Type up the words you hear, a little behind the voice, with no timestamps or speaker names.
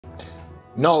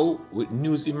Now, with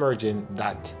news emerging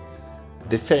that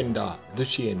defender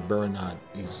Duchenne Bernard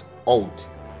is out,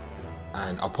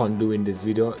 and upon doing this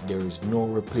video, there is no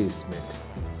replacement.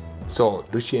 So,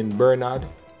 Duchenne Bernard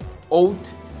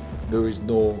out, there is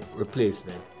no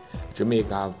replacement.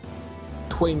 Jamaica have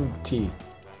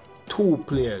 22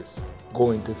 players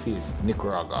going to face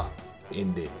Nicaragua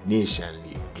in the Nation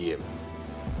League game.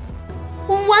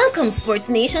 Welcome, Sports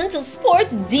Nation, to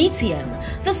Sports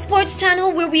DTM, the sports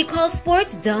channel where we call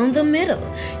sports down the middle.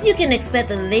 You can expect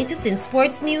the latest in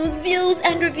sports news, views,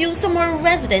 and reviews from our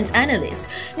resident analysts.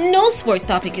 No sports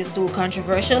topic is too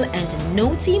controversial, and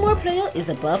no team or player is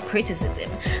above criticism.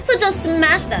 So just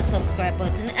smash that subscribe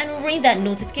button and ring that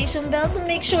notification bell to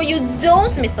make sure you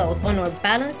don't miss out on our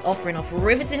balanced offering of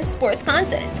riveting sports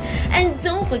content. And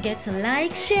don't forget to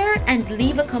like, share, and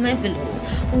leave a comment below.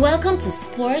 Welcome to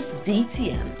Sports DTM.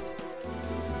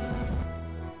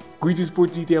 Greetings,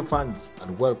 Sports DTM fans,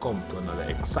 and welcome to another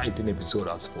exciting episode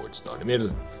of Sports Down the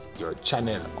Middle, your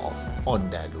channel of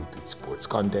undiluted sports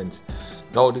content.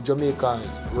 Now, the Jamaica's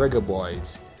Reggae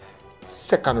Boyz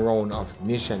second round of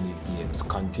Nation League games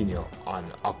continue on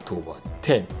October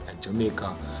 10th, and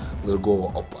Jamaica will go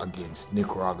up against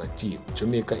Nicaragua team.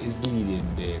 Jamaica is leading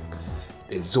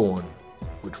the zone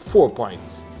with 4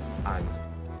 points, and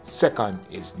second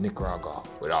is Nicaragua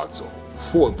with also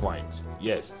 4 points.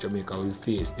 Yes, Jamaica will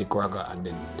face Nicaragua and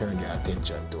then turn their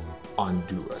attention to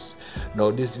Honduras.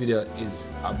 Now, this video is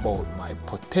about my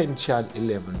potential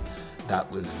 11 that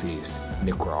will face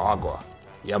Nicaragua.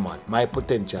 Yeah man, my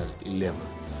potential 11.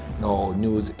 Now,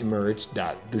 news emerged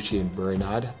that Duchenne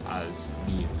Bernard has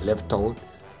been left out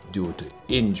due to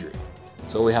injury.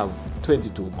 So we have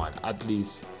 22 man, at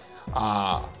least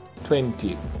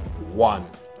 21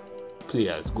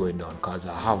 players going down, because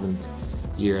I haven't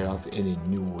heard of any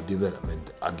new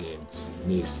development against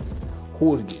Mason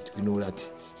Holgate. We know that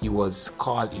he was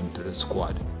called into the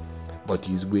squad, but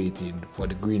he's waiting for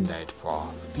the green light for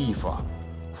FIFA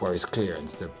for his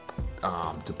clearance to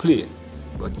play.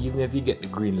 But even if he get the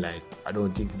green light, I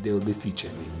don't think they will be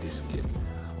featured in this game.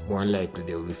 More likely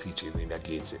they will be featured in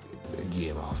against a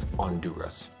game of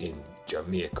Honduras in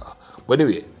Jamaica. But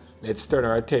anyway, let's turn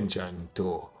our attention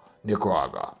to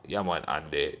Nicaragua, yeah man,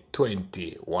 and the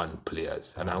 21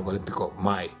 players, and I'm going to pick up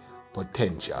my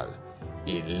potential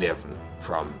 11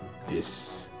 from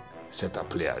this set of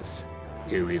players.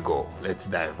 Here we go, let's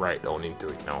dive right down into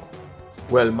it now.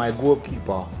 Well, my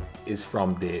goalkeeper is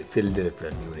from the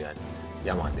Philadelphia Union,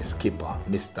 yeah man, the skipper,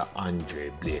 Mr.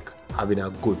 Andre Blake, having a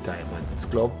good time at his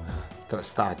club,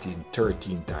 starting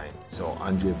 13 times. So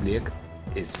Andre Blake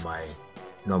is my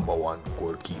number one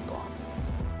goalkeeper.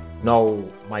 Now,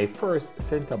 my first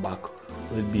centre back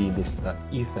will be Mr.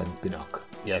 Ethan Pinnock.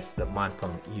 Yes, the man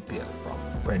from EPL from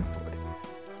Brentford.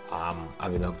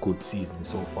 Having a good season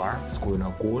so far, scoring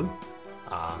a goal,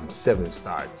 7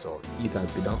 starts. So Ethan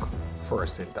Pinnock,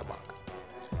 first centre back.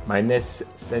 My next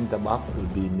centre back will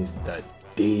be Mr.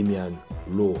 Damian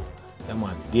Lowe. Yeah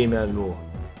man, Damian Lowe,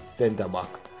 centre back.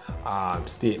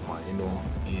 Statement, you know,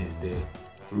 is the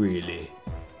really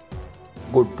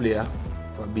good player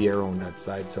for be around that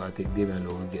side, so I think Damian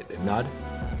Lowe will get the nod.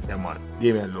 Yeah man,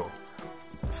 Damian Lowe,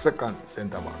 second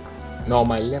centre back. Now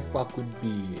my left back would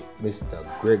be Mr.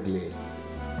 Reggae,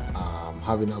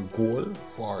 having a goal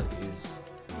for his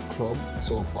club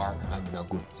so far, having a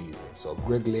good season. So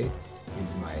Reggae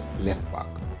is my left back.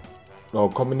 Now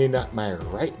coming in at my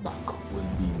right back will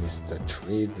be Mr.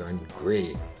 Travion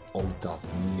Gray out of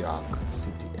New York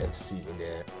City FC in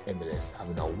the MLS,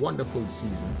 having a wonderful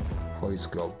season for his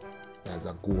club. He has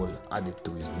a goal added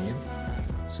to his name.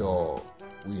 So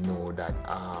we know that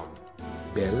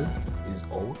Bell is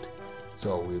out.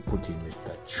 So we put in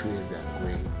Mr. Travion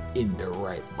Gray in the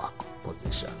right back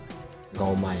position.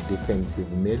 Now my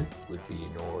defensive mid would be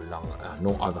no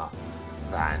other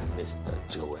than Mr.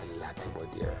 Joel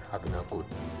Latibodiere, having a good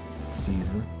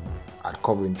season at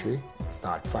Coventry.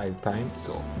 Start 5 times.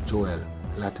 So Joel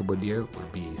Latibodiere will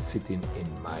be sitting in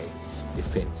my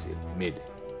defensive mid.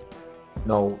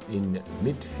 Now in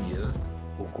midfield,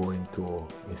 we're going to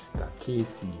Mr.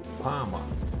 Casey Palmer.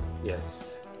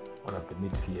 Yes, one of the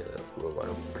midfield we're going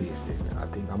to place in. I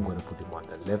think I'm going to put him on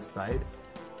the left side.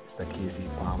 Mr. Casey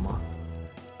Palmer,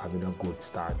 having a good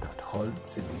start at Hull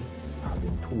City,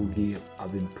 having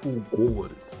 2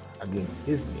 goals against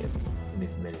his name in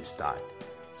his many start.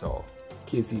 So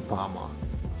Casey Palmer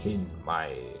in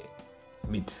my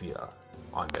midfield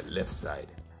on the left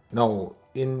side. Now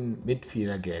in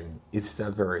midfield again, it's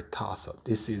a very toss-up.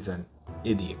 This is an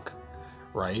headache,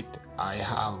 right? I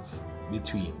have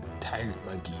between Tyreek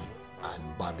McGee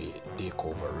and Bobby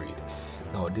Dacover Reed.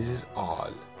 Now this is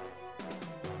all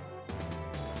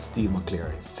Steve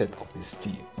McLaren set up his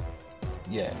team.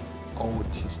 Yeah, how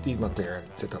Steve McLaren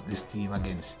set up this team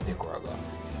against Nicaragua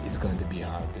is going to be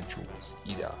hard to choose.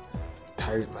 Either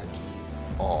Tariq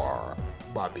McGee or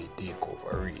Bobby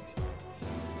Takeover Reed.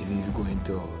 If he's going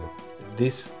to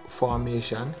this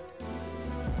formation,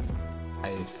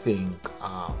 I think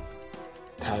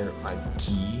Tariq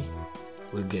McGee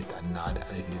will get a nod,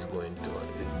 and if he's going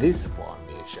to this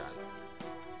formation,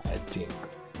 I think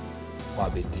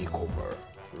Bobby Takeover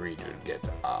Reed will get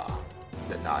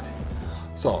the nod.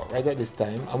 So right at this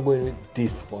time, I'm going with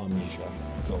this formation.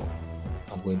 So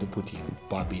I'm going to put in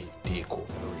Bobby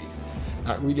Takeover Reed.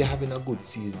 Not really having a good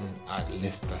season at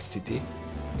Leicester City.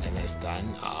 You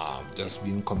understand? Just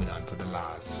been coming on for the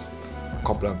last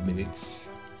couple of minutes.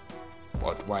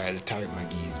 But while Tariq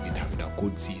McGee's been having a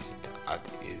good season at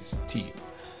his team,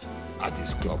 at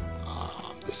his club,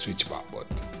 the switchback, but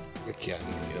we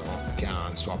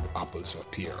can't swap apples for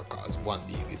pear because one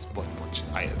league is much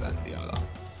higher than the other.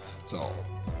 So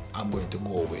I'm going to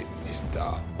go with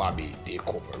Mr. Bobby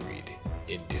Takeover Reed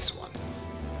in this one.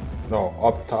 Now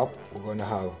up top, we're going to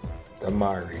have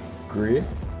Damari Gray.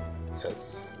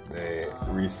 Yes, the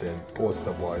recent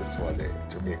poster boys for the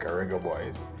Jamaica Reggae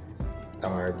Boyz.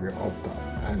 Damari Gray up top.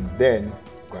 And then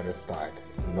we're going to start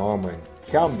Norman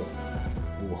Campbell,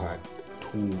 who had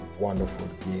two wonderful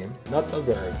games. Not a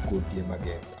very good game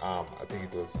against I think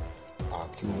it was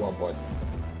Cuba, but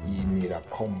he made a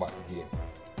comeback game.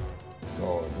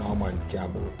 So Norman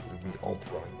Campbell will be up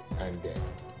front, and then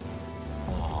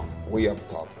way up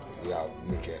top we have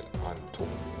Mikel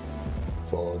Antonio.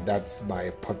 So that's my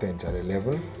potential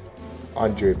 11.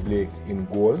 Andre Blake in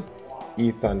goal,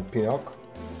 Ethan Pinnock,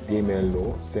 Damian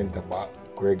Lowe, centre back,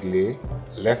 Greg Lay,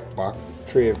 left back,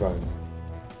 Trayvon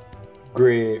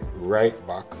Gray, right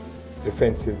back,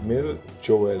 defensive middle,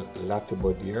 Joel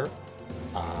Latibodier.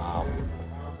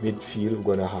 Midfield,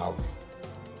 we're gonna have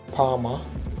Palmer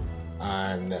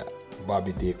and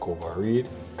Bobby Takeover Reed.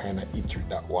 Kind of itch with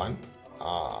that one.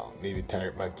 Maybe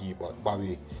Tariq McGee, but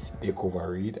Bobby Takeover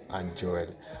Reed and Joel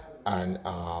and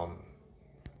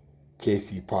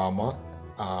Casey Palmer.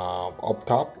 Up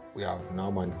top, we have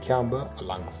Norman Campbell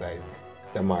alongside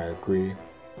Damari Gray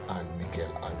and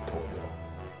Mikel Antonio.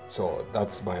 So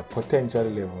that's my potential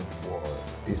 11 for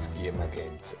this game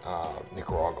against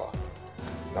Nicaragua.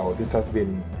 Now this has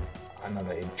been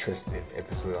another interesting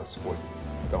episode of Sports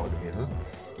Down the Middle.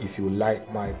 If you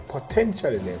like my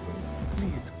potential 11,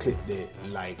 please click the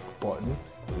like button,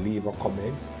 leave a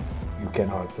comment. You can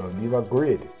also leave a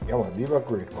grade. Leave a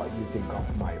grade what you think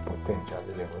of my potential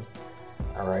 11.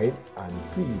 Alright, and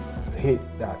please hit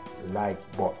that like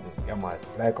button.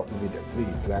 Like up the video,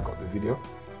 please like up the video.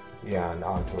 Yeah, and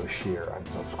also share and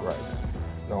subscribe.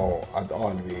 Now, as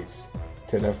always,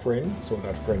 tell a friend so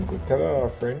that friend could tell another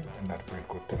friend, and that friend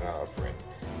could tell another friend.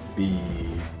 Be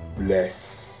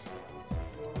blessed.